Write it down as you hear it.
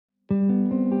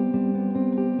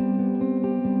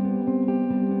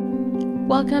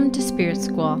Welcome to Spirit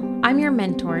School. I'm your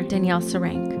mentor, Danielle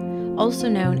Sarank, also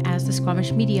known as the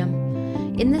Squamish Medium.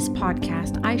 In this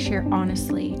podcast, I share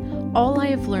honestly all I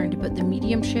have learned about the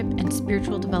mediumship and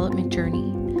spiritual development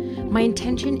journey. My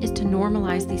intention is to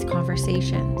normalize these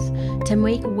conversations, to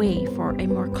make way for a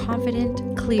more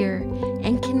confident, clear,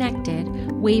 and connected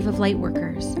wave of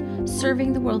lightworkers,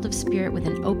 serving the world of spirit with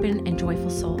an open and joyful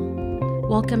soul.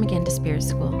 Welcome again to Spirit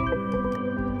School.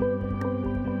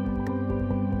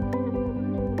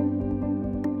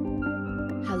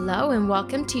 Hello and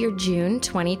welcome to your June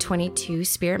 2022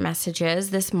 Spirit Messages.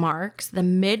 This marks the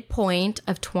midpoint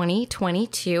of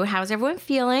 2022. How's everyone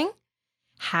feeling?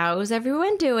 How's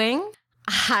everyone doing?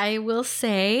 I will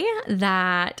say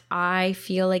that I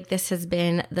feel like this has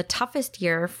been the toughest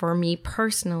year for me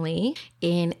personally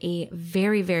in a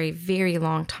very, very, very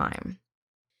long time.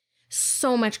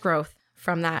 So much growth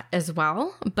from that as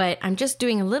well, but I'm just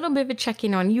doing a little bit of a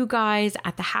check-in on you guys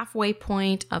at the halfway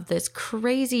point of this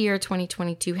crazy year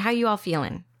 2022. How you all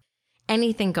feeling?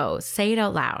 Anything goes. Say it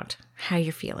out loud how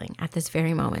you're feeling at this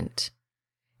very moment.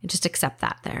 And just accept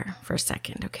that there for a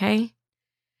second, okay?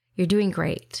 You're doing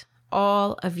great.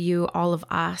 All of you, all of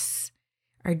us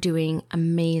are doing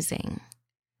amazing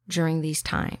during these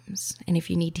times. And if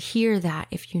you need to hear that,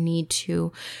 if you need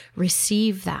to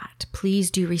receive that,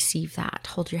 please do receive that.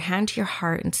 Hold your hand to your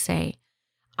heart and say,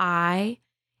 I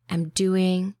am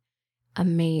doing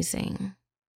amazing.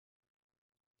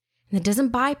 And it doesn't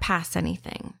bypass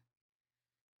anything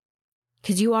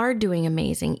because you are doing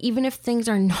amazing. Even if things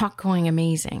are not going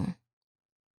amazing,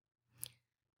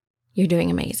 you're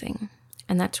doing amazing.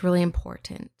 And that's really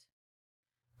important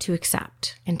to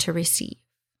accept and to receive,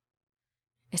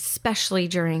 especially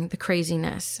during the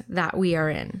craziness that we are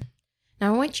in.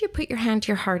 Now, I want you to put your hand to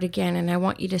your heart again, and I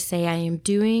want you to say, I am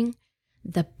doing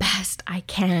the best I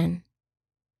can.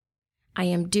 I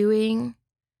am doing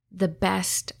the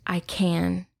best I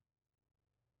can.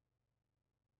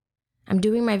 I'm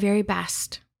doing my very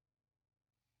best.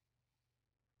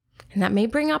 And that may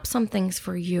bring up some things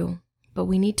for you, but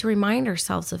we need to remind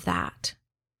ourselves of that.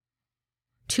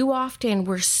 Too often,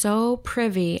 we're so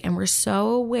privy and we're so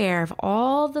aware of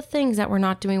all the things that we're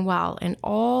not doing well and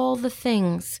all the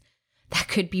things that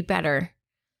could be better.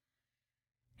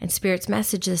 And Spirit's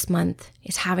message this month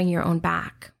is having your own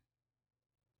back.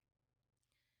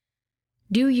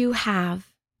 Do you have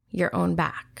your own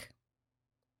back?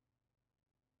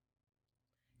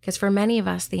 Because for many of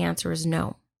us, the answer is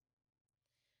no.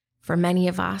 For many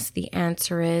of us, the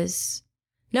answer is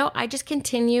no, I just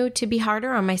continue to be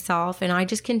harder on myself, and I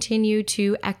just continue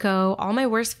to echo all my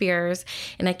worst fears,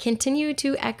 and I continue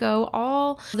to echo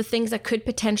all the things that could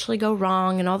potentially go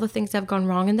wrong and all the things that have gone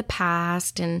wrong in the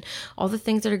past and all the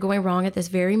things that are going wrong at this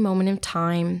very moment in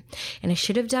time. And I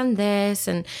should have done this,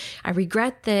 and I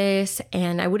regret this,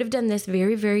 and I would have done this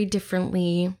very, very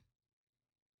differently.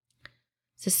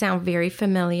 Does this sound very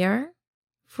familiar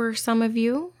for some of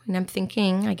you? And I'm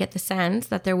thinking, I get the sense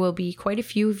that there will be quite a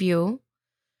few of you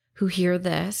who hear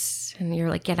this and you're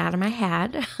like, get out of my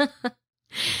head.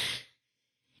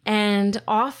 And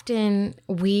often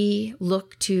we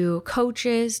look to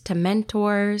coaches, to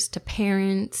mentors, to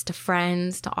parents, to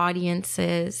friends, to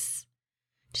audiences,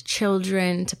 to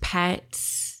children, to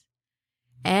pets,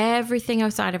 everything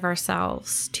outside of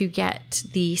ourselves to get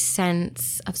the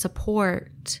sense of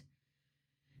support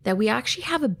that we actually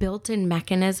have a built-in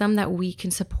mechanism that we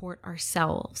can support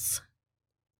ourselves.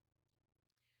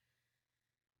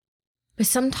 But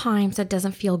sometimes that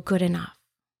doesn't feel good enough,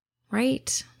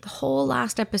 right? The whole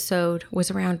last episode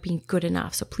was around being good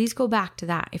enough. So please go back to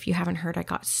that if you haven't heard. I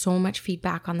got so much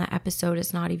feedback on that episode.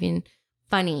 It's not even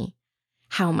funny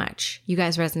how much you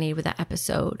guys resonated with that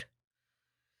episode.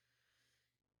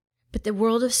 But the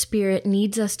world of spirit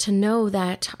needs us to know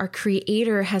that our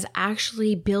Creator has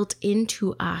actually built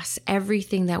into us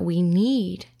everything that we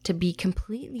need to be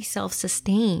completely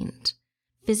self-sustained,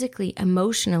 physically,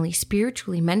 emotionally,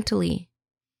 spiritually, mentally.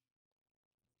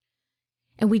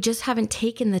 And we just haven't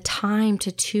taken the time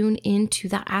to tune into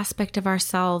that aspect of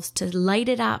ourselves, to light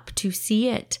it up, to see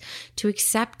it, to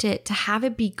accept it, to have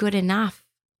it be good enough.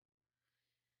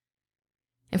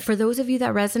 And for those of you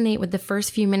that resonate with the first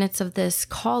few minutes of this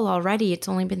call already, it's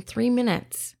only been 3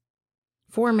 minutes,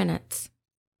 4 minutes.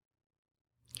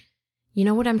 You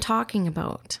know what I'm talking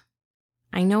about.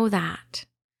 I know that.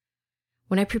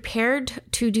 When I prepared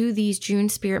to do these June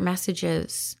Spirit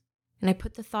Messages, and I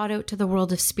put the thought out to the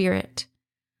world of spirit,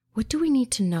 what do we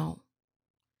need to know?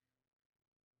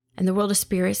 And the world of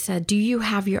spirit said, do you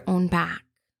have your own back?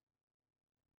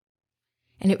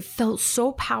 And it felt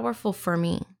so powerful for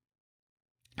me.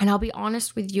 And I'll be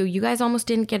honest with you, you guys almost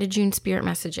didn't get a June Spirit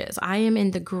Messages. I am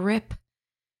in the grip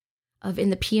in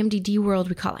the PMDD world,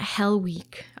 we call it Hell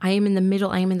Week. I am in the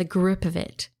middle. I am in the grip of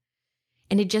it.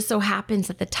 And it just so happens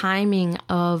that the timing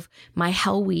of my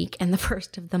Hell Week and the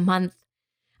first of the month,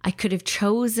 I could have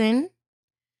chosen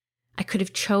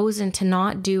to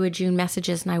not do a June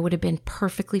messages, and I would have been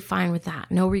perfectly fine with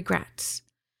that. No regrets,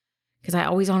 because I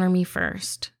always honor me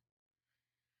first.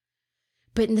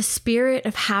 But in the spirit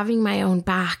of having my own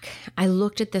back, I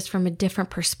looked at this from a different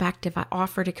perspective. I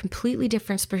offered a completely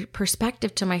different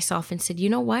perspective to myself and said, you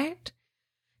know what,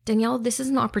 Danielle, this is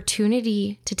an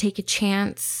opportunity to take a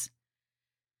chance,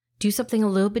 do something a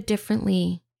little bit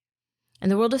differently.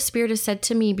 And the world of spirit has said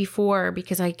to me before,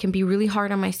 because I can be really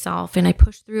hard on myself and I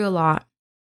push through a lot,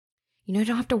 you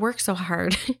don't have to work so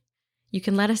hard. You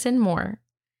can let us in more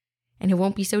and it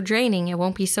won't be so draining. It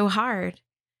won't be so hard.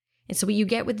 And so what you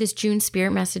get with this June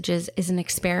spirit messages is an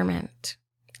experiment.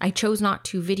 I chose not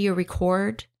to video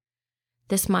record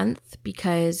this month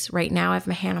because right now I have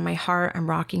my hand on my heart. I'm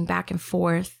rocking back and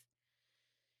forth.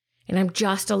 And I'm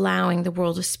just allowing the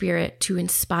world of spirit to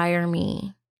inspire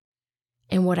me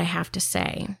in what I have to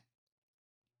say.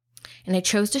 And I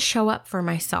chose to show up for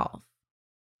myself.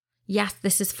 Yes,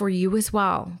 this is for you as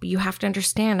well, but you have to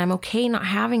understand I'm okay not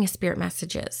having a spirit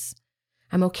messages.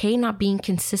 I'm okay not being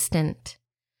consistent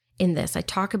in this. I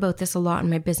talk about this a lot in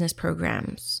my business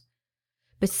programs.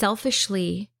 But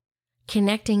selfishly,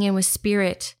 connecting in with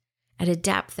spirit at a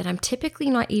depth that I'm typically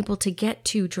not able to get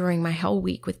to during my Hell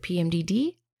Week with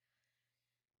PMDD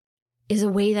is a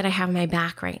way that I have my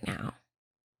back right now.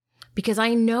 Because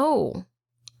I know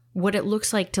what it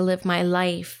looks like to live my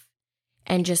life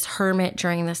and just hermit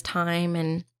during this time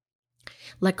and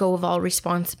let go of all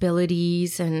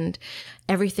responsibilities and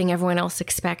everything everyone else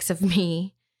expects of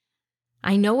me.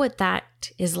 I know what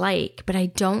that is like, but I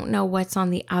don't know what's on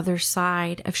the other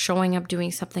side of showing up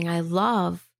doing something I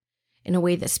love in a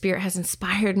way that Spirit has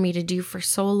inspired me to do for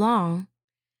so long.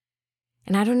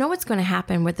 And I don't know what's going to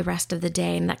happen with the rest of the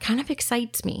day, and that kind of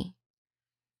excites me.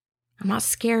 I'm not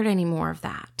scared anymore of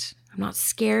that. I'm not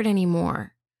scared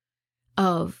anymore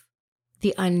of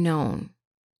the unknown.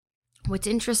 What's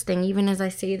interesting, even as I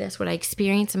say this, what I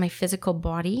experience in my physical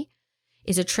body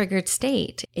is a triggered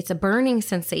state. It's a burning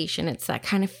sensation. It's that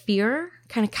kind of fear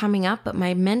kind of coming up, but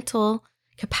my mental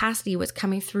capacity, what's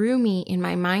coming through me in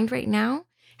my mind right now,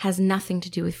 has nothing to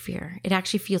do with fear. It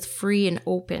actually feels free and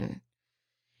open.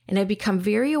 And I've become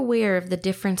very aware of the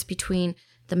difference between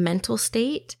the mental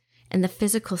state and the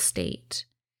physical state,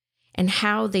 and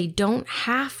how they don't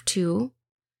have to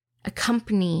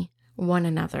accompany one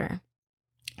another.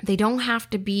 They don't have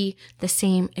to be the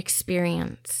same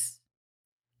experience.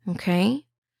 Okay?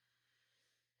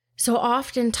 So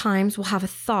oftentimes we'll have a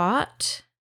thought,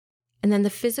 and then the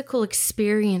physical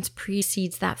experience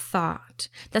precedes that thought.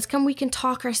 That's when we can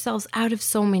talk ourselves out of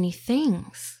so many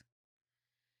things.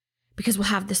 Because we'll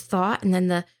have this thought, and then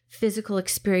the physical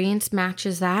experience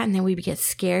matches that, and then we get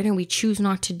scared and we choose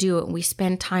not to do it, and we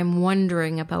spend time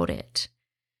wondering about it.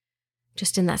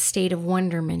 Just in that state of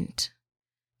wonderment.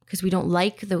 Because we don't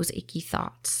like those icky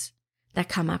thoughts that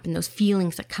come up and those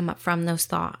feelings that come up from those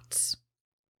thoughts.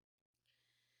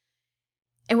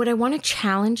 And what I want to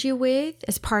challenge you with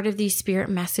as part of these spirit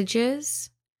messages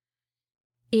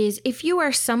is, if you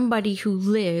are somebody who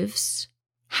lives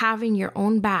having your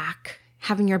own back,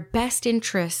 having your best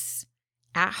interests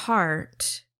at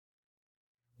heart,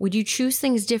 would you choose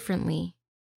things differently?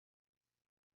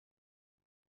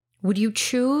 Would you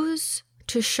choose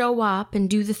to show up and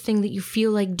do the thing that you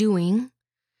feel like doing,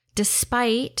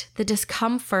 despite the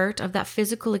discomfort of that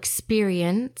physical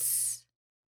experience?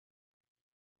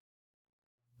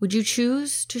 Would you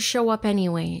choose to show up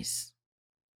anyways?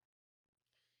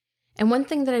 And one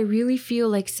thing that I really feel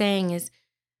like saying is,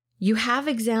 you have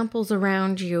examples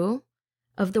around you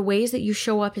of the ways that you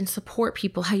show up and support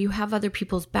people, how you have other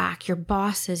people's back, your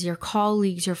bosses, your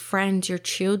colleagues, your friends, your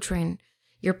children,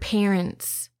 your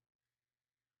parents.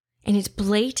 And it's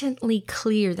blatantly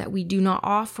clear that we do not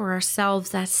offer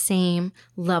ourselves that same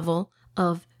level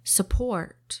of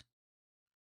support.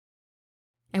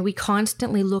 And we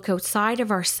constantly look outside of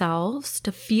ourselves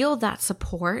to feel that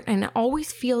support, and it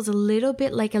always feels a little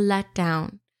bit like a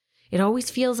letdown. It always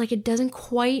feels like it doesn't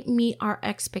quite meet our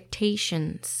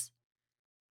expectations.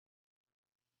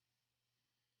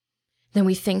 Then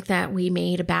we think that we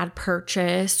made a bad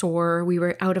purchase, or we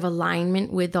were out of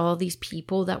alignment with all these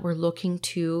people that were looking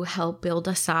to help build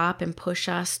us up and push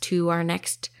us to our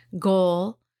next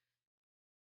goal.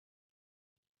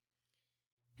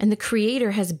 And the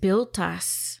Creator has built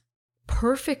us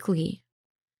perfectly.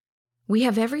 We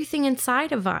have everything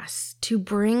inside of us to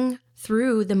bring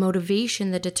through the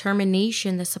motivation, the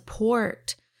determination, the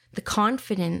support, the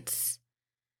confidence,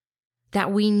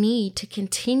 that we need to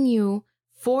continue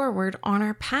forward on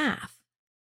our path.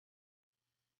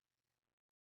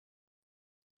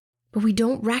 But we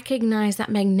don't recognize that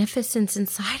magnificence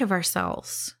inside of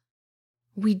ourselves.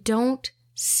 We don't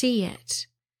see it.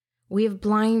 We have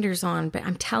blinders on, but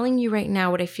I'm telling you right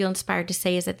now, what I feel inspired to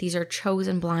say is that these are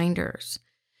chosen blinders.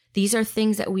 These are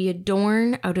things that we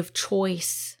adorn out of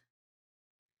choice.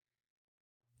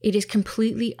 It is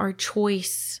completely our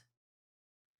choice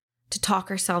to talk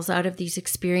ourselves out of these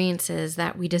experiences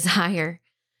that we desire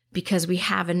because we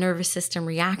have a nervous system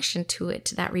reaction to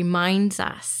it that reminds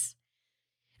us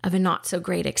of a not so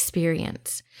great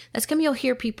experience. That's come, you'll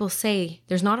hear people say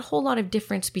there's not a whole lot of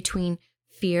difference between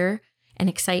fear and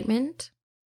excitement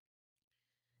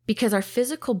because our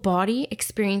physical body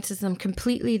experiences them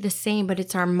completely the same, but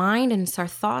it's our mind and it's our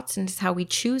thoughts and it's how we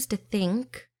choose to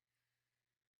think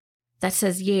that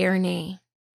says yay or nay.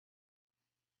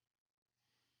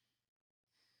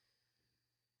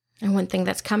 And one thing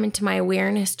that's come into my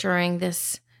awareness during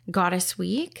this Goddess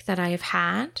Week that I have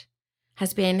had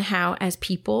has been how, as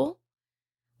people,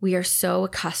 we are so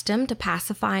accustomed to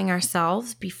pacifying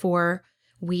ourselves before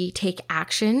we take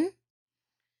action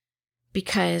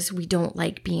because we don't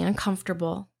like being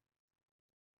uncomfortable.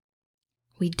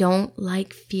 We don't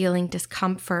like feeling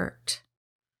discomfort.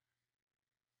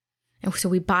 And so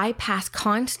we bypass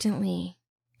constantly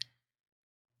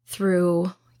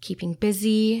through keeping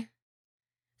busy,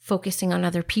 focusing on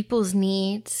other people's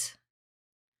needs,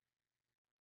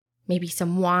 maybe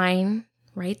some wine,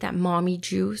 right? That mommy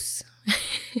juice,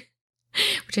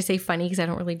 which I say funny because I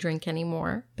don't really drink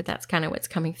anymore, but that's kind of what's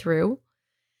coming through.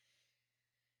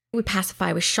 We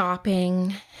pacify with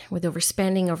shopping, with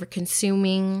overspending,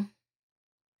 overconsuming,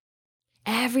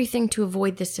 everything to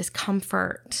avoid this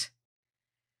discomfort.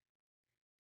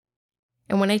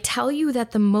 And when I tell you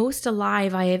that the most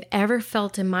alive I have ever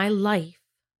felt in my life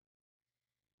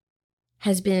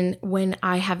has been when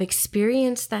I have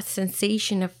experienced that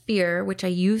sensation of fear, which I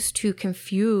used to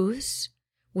confuse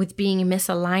with being in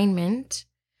misalignment,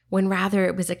 when rather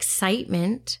it was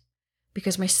excitement,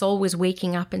 because my soul was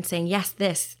waking up and saying, yes,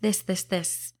 this is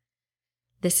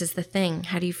the thing.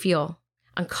 How do you feel?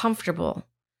 Uncomfortable.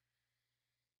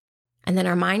 And then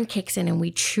our mind kicks in and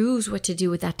we choose what to do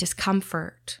with that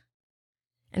discomfort.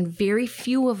 And very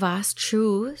few of us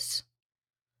choose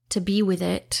to be with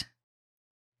it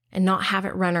and not have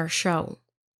it run our show.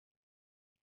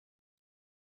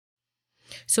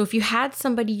 So if you had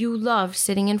somebody you love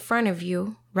sitting in front of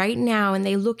you right now and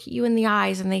they look at you in the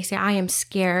eyes and they say, I am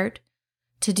scared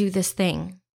to do this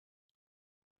thing,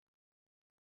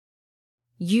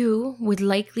 you would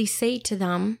likely say to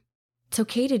them, it's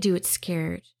okay to do it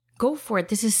scared. Go for it.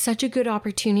 This is such a good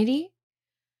opportunity.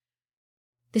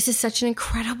 This is such an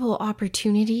incredible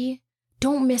opportunity.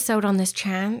 Don't miss out on this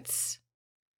chance.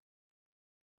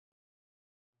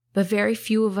 But very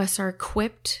few of us are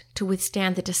equipped to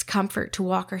withstand the discomfort to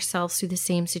walk ourselves through the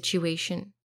same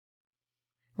situation.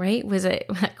 Right? Was it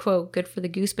that quote, good for the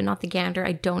goose, but not the gander?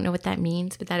 I don't know what that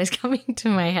means, but that is coming to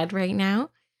my head right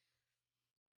now.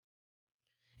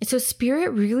 And so Spirit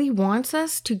really wants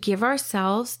us to give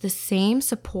ourselves the same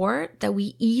support that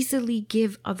we easily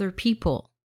give other people.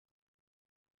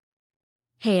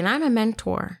 Hey, and I'm a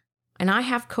mentor, and I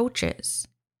have coaches.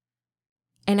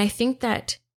 And I think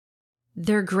that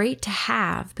they're great to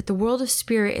have, but the world of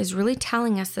Spirit is really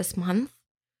telling us this month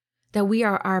that we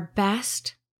are our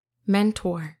best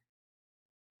mentor.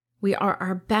 We are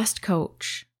our best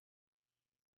coach.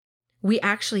 We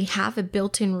actually have a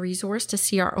built-in resource to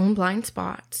see our own blind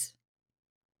spots.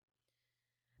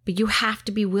 But you have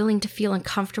to be willing to feel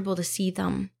uncomfortable to see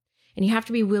them. And you have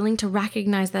to be willing to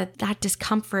recognize that that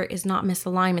discomfort is not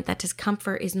misalignment. That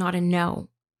discomfort is not a no.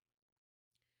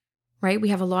 Right? We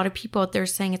have a lot of people out there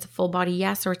saying it's a full body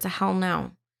yes or it's a hell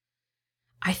no.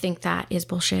 I think that is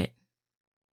bullshit.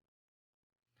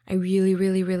 I really,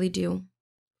 really, really do.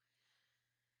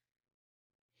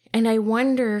 And I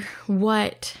wonder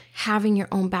what having your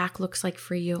own back looks like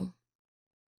for you.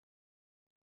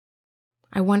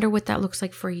 I wonder what that looks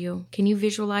like for you. Can you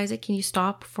visualize it? Can you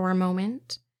stop for a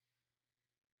moment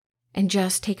and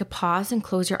just take a pause and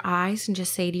close your eyes and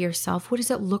just say to yourself, what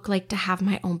does it look like to have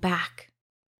my own back?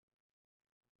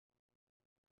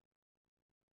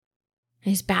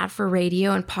 And it's bad for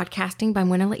radio and podcasting, but I'm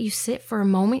going to let you sit for a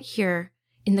moment here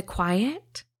in the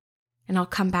quiet. And I'll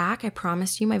come back. I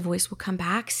promise you my voice will come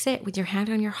back. Sit with your hand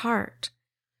on your heart.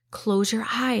 Close your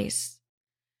eyes.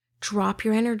 Drop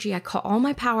your energy. I call all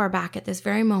my power back at this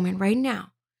very moment right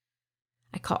now.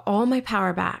 I call all my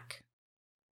power back.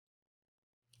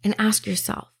 And ask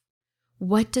yourself,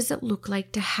 what does it look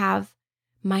like to have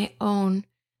my own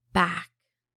back?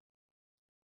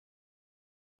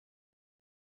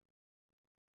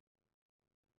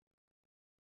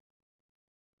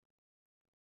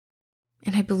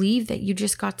 And I believe that you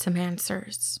just got some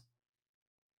answers.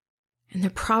 And they're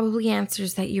probably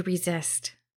answers that you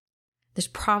resist. There's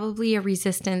probably a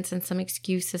resistance and some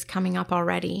excuses coming up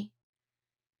already.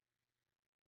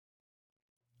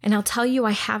 And I'll tell you,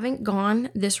 I haven't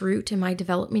gone this route in my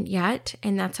development yet,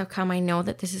 and that's how come I know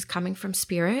that this is coming from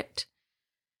spirit.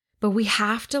 But we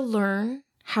have to learn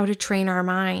how to train our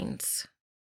minds.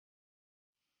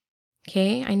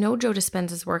 Okay, I know Joe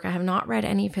Dispenza's work. I have not read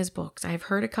any of his books. I have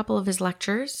heard a couple of his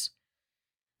lectures,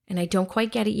 and I don't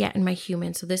quite get it yet in my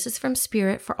human. So this is from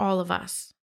spirit for all of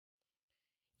us.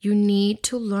 You need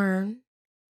to learn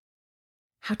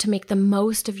how to make the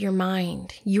most of your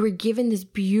mind. You were given this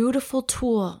beautiful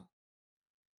tool.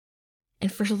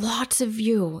 And for lots of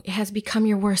you, it has become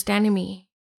your worst enemy.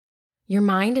 Your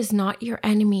mind is not your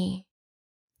enemy.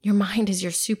 Your mind is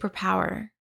your superpower.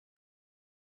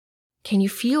 Can you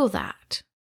feel that?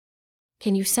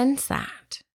 Can you sense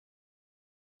that?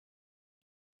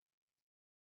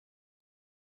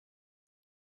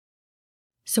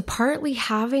 So partly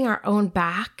having our own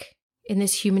back in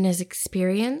this humanist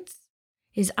experience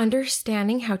is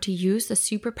understanding how to use the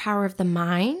superpower of the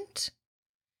mind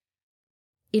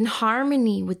in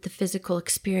harmony with the physical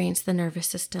experience, the nervous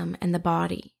system, and the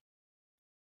body.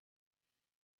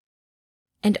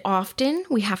 And often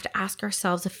we have to ask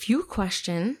ourselves a few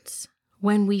questions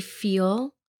when we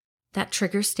feel that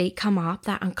trigger state come up,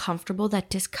 that uncomfortable, that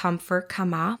discomfort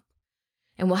come up,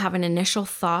 and we'll have an initial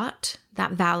thought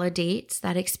that validates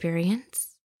that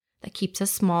experience, that keeps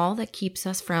us small, that keeps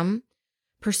us from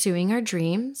pursuing our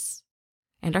dreams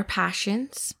and our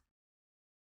passions.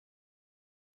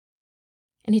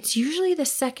 And it's usually the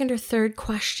second or third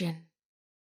question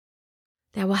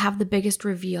that will have the biggest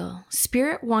reveal.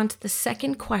 Spirit wants the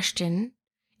second question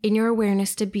in your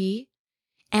awareness to be,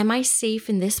 am I safe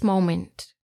in this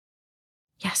moment?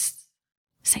 Yes,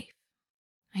 safe.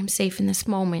 I'm safe in this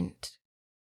moment.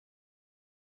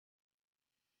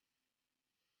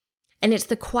 And it's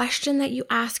the question that you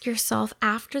ask yourself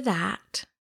after that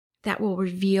that will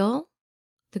reveal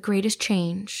the greatest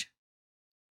change.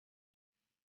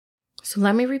 So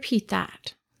let me repeat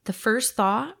that. The first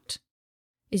thought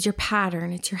is your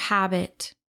pattern. It's your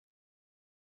habit.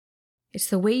 It's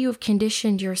the way you have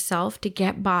conditioned yourself to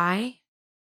get by.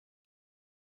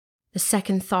 The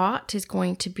second thought is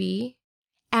going to be,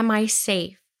 am I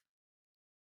safe?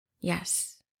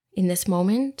 Yes, in this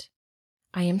moment,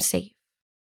 I am safe.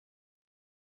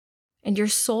 And your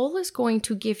soul is going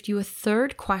to give you a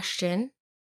third question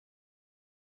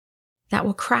that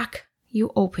will crack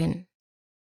you open.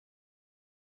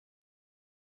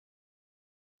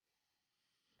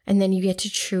 And then you get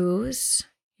to choose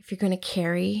if you're going to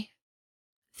carry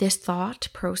this thought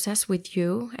process with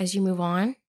you as you move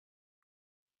on.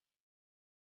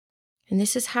 And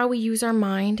this is how we use our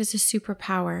mind as a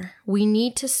superpower. We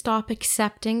need to stop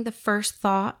accepting the first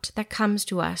thought that comes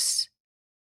to us.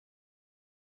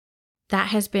 That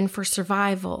has been for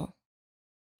survival.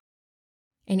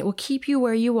 And it will keep you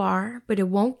where you are, but it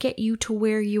won't get you to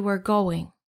where you are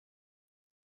going.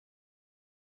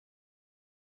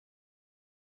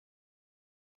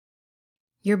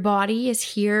 Your body is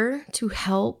here to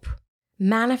help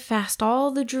manifest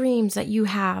all the dreams that you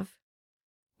have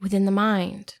within the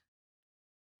mind,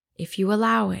 if you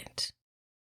allow it.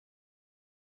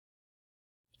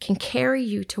 It can carry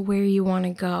you to where you want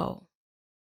to go.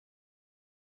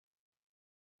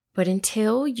 But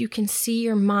until you can see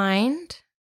your mind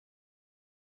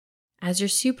as your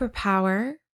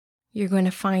superpower, you're going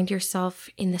to find yourself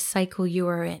in the cycle you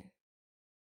are in.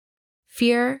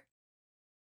 Fear,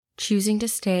 choosing to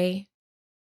stay,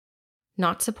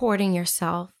 not supporting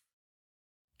yourself,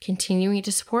 continuing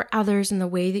to support others in the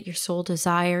way that your soul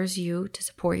desires you to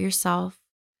support yourself,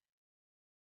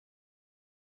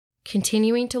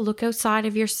 continuing to look outside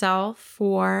of yourself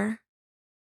for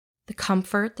the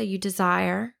comfort that you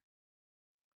desire,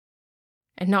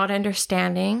 and not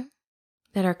understanding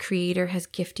that our Creator has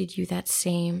gifted you that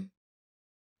same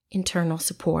internal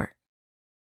support.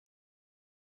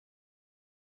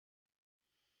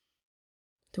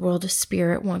 The world of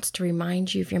spirit wants to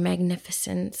remind you of your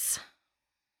magnificence.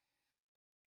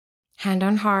 Hand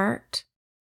on heart,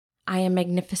 I am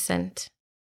magnificent.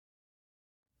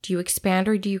 Do you expand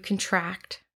or do you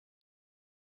contract?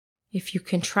 If you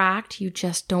contract, you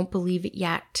just don't believe it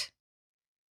yet.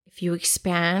 If you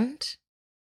expand,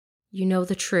 you know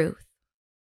the truth.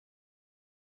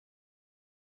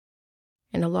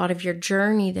 And a lot of your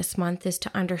journey this month is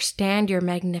to understand your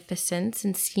magnificence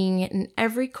and seeing it in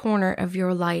every corner of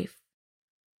your life.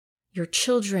 Your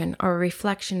children are a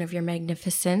reflection of your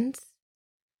magnificence.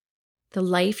 The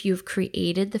life you've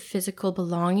created, the physical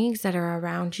belongings that are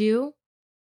around you,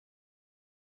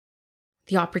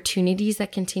 The opportunities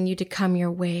that continue to come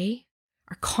your way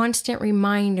are constant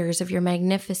reminders of your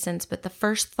magnificence, but the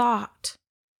first thought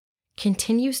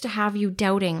continues to have you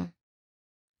doubting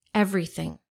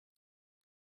everything.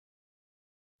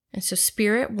 And so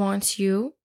Spirit wants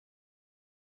you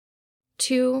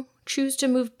to choose to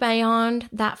move beyond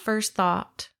that first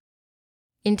thought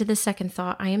into the second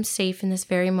thought. I am safe in this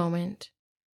very moment.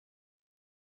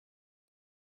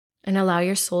 And allow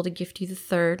your soul to gift you the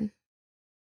third.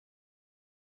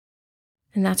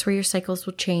 And that's where your cycles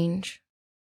will change.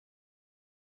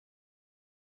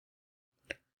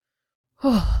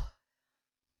 Oh.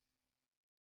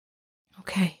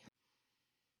 Okay.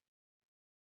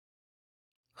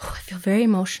 Oh, I feel very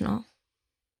emotional.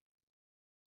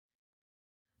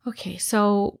 Okay,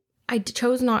 so I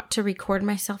chose not to record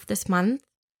myself this month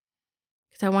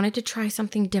because I wanted to try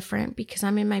something different because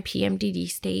I'm in my PMDD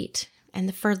state and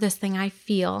the furthest thing I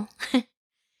feel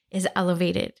is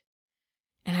elevated.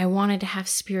 And I wanted to have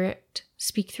Spirit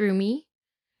speak through me,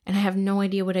 and I have no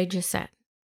idea what I just said,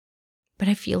 but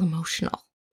I feel emotional.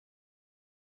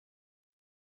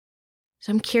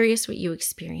 So I'm curious what you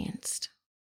experienced.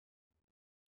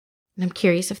 And I'm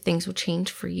curious if things will change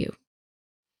for you.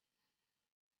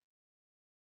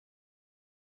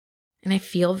 And I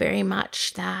feel very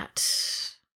much that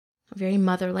a very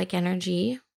mother-like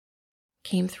energy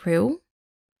came through.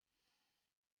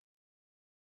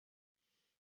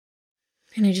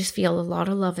 And I just feel a lot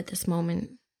of love at this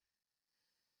moment.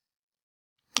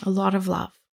 A lot of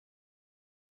love.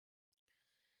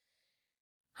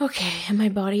 Okay, and my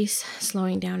body's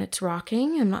slowing down. It's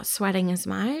rocking. I'm not sweating as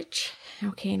much.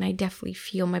 Okay, and I definitely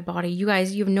feel my body. You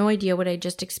guys, you have no idea what I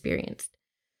just experienced.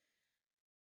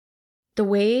 The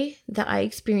way that I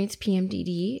experience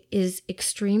PMDD is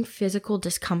extreme physical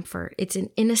discomfort. It's an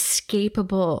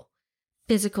inescapable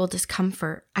physical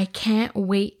discomfort. I can't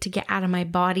wait to get out of my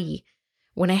body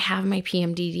when I have my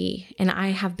PMDD, and I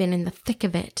have been in the thick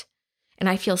of it. And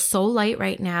I feel so light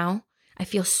right now. I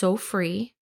feel so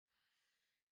free.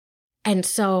 And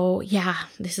so, yeah,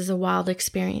 this is a wild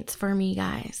experience for me,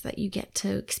 guys, that you get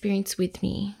to experience with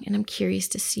me. And I'm curious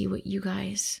to see what you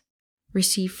guys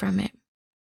receive from it.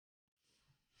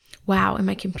 Wow, and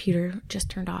my computer just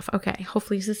turned off. Okay,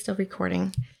 hopefully this is still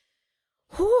recording.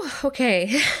 Whew,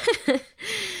 okay.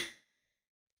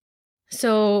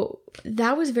 So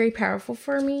that was very powerful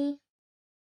for me.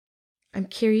 I'm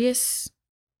curious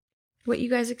what you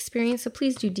guys experience. So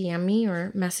please do DM me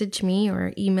or message me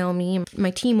or email me. My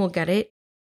team will get it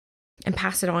and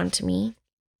pass it on to me.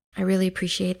 I really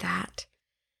appreciate that.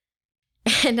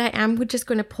 And I am just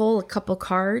going to pull a couple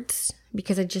cards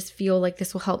because I just feel like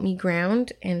this will help me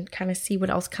ground and kind of see what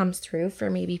else comes through for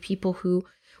maybe people who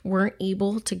weren't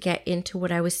able to get into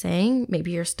what I was saying.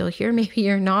 Maybe you're still here, maybe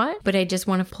you're not, but I just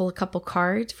want to pull a couple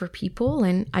cards for people.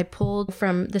 And I pulled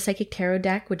from the Psychic Tarot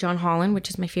deck with John Holland, which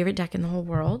is my favorite deck in the whole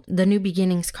world, the New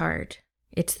Beginnings card.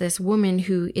 It's this woman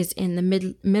who is in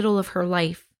the middle of her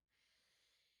life,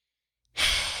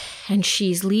 and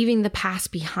she's leaving the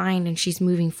past behind and she's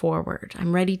moving forward.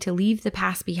 I'm ready to leave the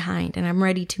past behind and I'm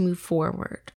ready to move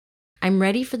forward. I'm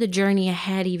ready for the journey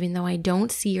ahead, even though I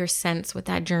don't see or sense what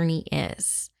that journey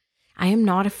is. I am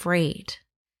not afraid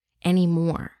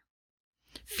anymore.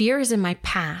 Fear is in my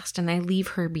past and I leave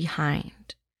her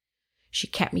behind. She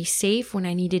kept me safe when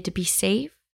I needed to be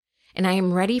safe, and I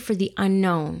am ready for the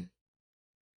unknown.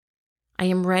 I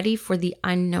am ready for the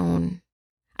unknown.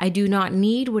 I do not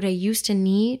need what I used to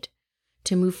need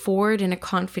to move forward in a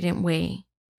confident way.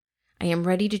 I am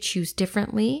ready to choose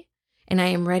differently, and I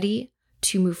am ready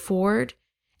to move forward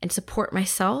and support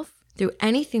myself through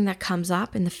anything that comes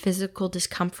up in the physical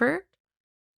discomfort.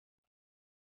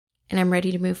 And I'm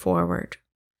ready to move forward.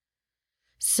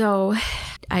 So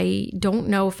I don't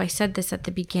know if I said this at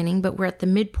the beginning, but we're at the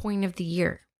midpoint of the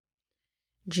year.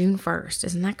 June 1st.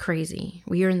 Isn't that crazy?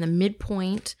 We are in the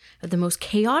midpoint of the most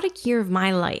chaotic year of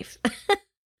my life.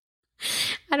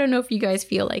 I don't know if you guys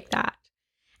feel like that.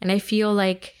 And I feel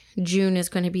like June is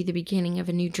going to be the beginning of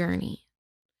a new journey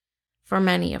for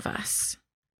many of us.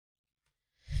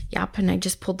 Yep, and I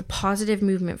just pulled the Positive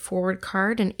Movement Forward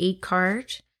card, an 8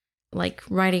 card, like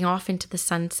riding off into the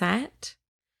sunset.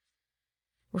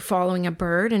 We're following a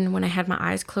bird, and when I had my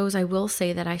eyes closed, I will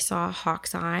say that I saw a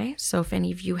hawk's eye. So if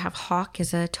any of you have hawk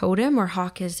as a totem or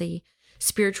hawk as a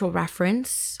spiritual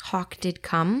reference, hawk did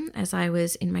come as I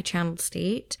was in my channeled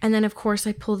state. And then, of course,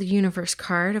 I pulled the Universe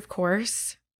card, of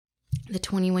course, the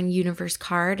 21 Universe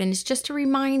card. And it's just a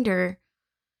reminder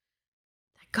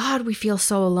that, God, we feel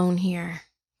so alone here.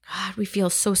 God, we feel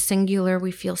so singular.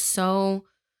 We feel so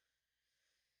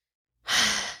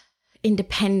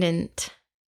independent.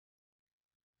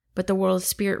 but the world of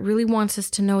spirit really wants us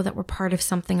to know that we're part of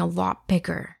something a lot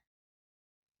bigger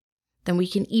than we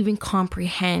can even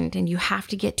comprehend. And you have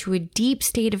to get to a deep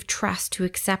state of trust to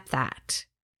accept that.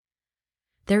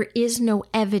 There is no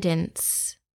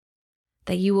evidence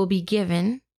that you will be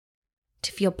given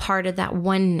to feel part of that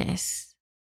oneness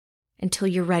until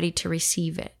you're ready to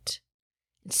receive it.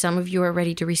 And some of you are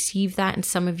ready to receive that, and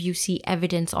some of you see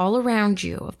evidence all around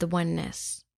you of the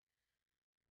oneness.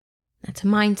 That's a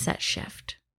mindset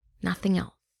shift, nothing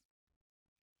else.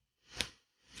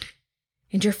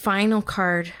 And your final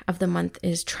card of the month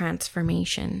is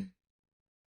transformation.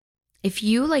 If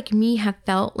you, like me, have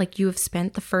felt like you have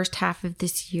spent the first half of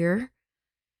this year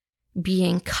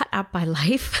being cut up by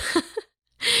life,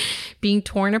 being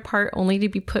torn apart only to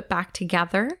be put back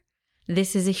together,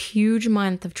 this is a huge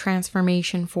month of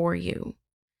transformation for you.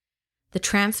 The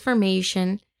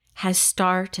transformation has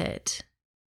started.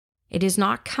 It is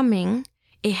not coming.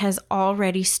 It has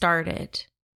already started.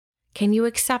 Can you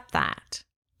accept that?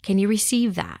 Can you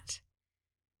receive that?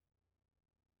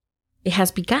 It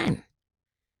has begun.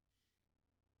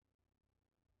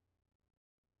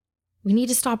 We need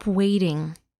to stop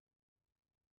waiting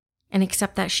and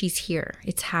accept that she's here.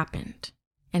 It's happened.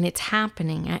 And it's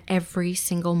happening at every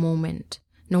single moment.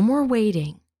 No more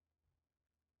waiting.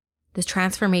 This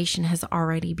transformation has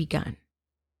already begun.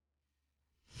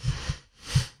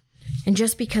 And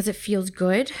just because it feels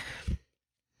good,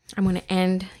 I'm going to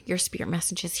end your spirit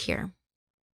messages here.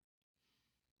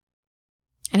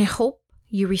 And I hope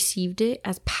you received it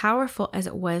as powerful as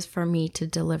it was for me to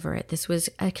deliver it. This was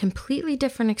a completely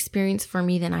different experience for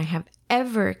me than I have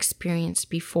ever experienced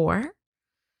before.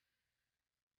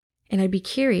 And I'd be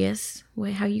curious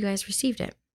how you guys received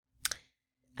it.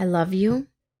 I love you.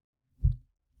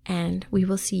 And we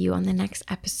will see you on the next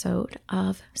episode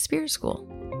of Spirit School.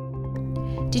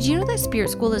 Did you know that Spirit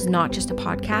School is not just a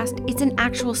podcast? It's an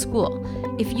actual school.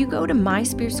 If you go to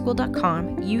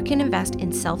myspiritschool.com, you can invest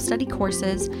in self-study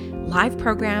courses, live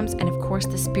programs, and of course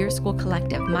the Spirit School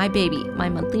Collective, my baby, my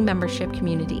monthly membership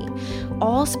community.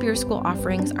 All Spirit School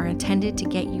offerings are intended to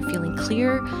get you feeling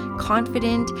clear,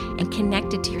 confident, and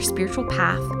connected to your spiritual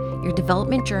path, your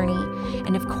development journey,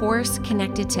 and of course,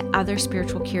 connected to other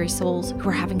spiritual curious souls who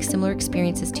are having similar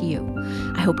experiences to you.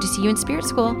 I hope to see you in Spirit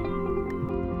School.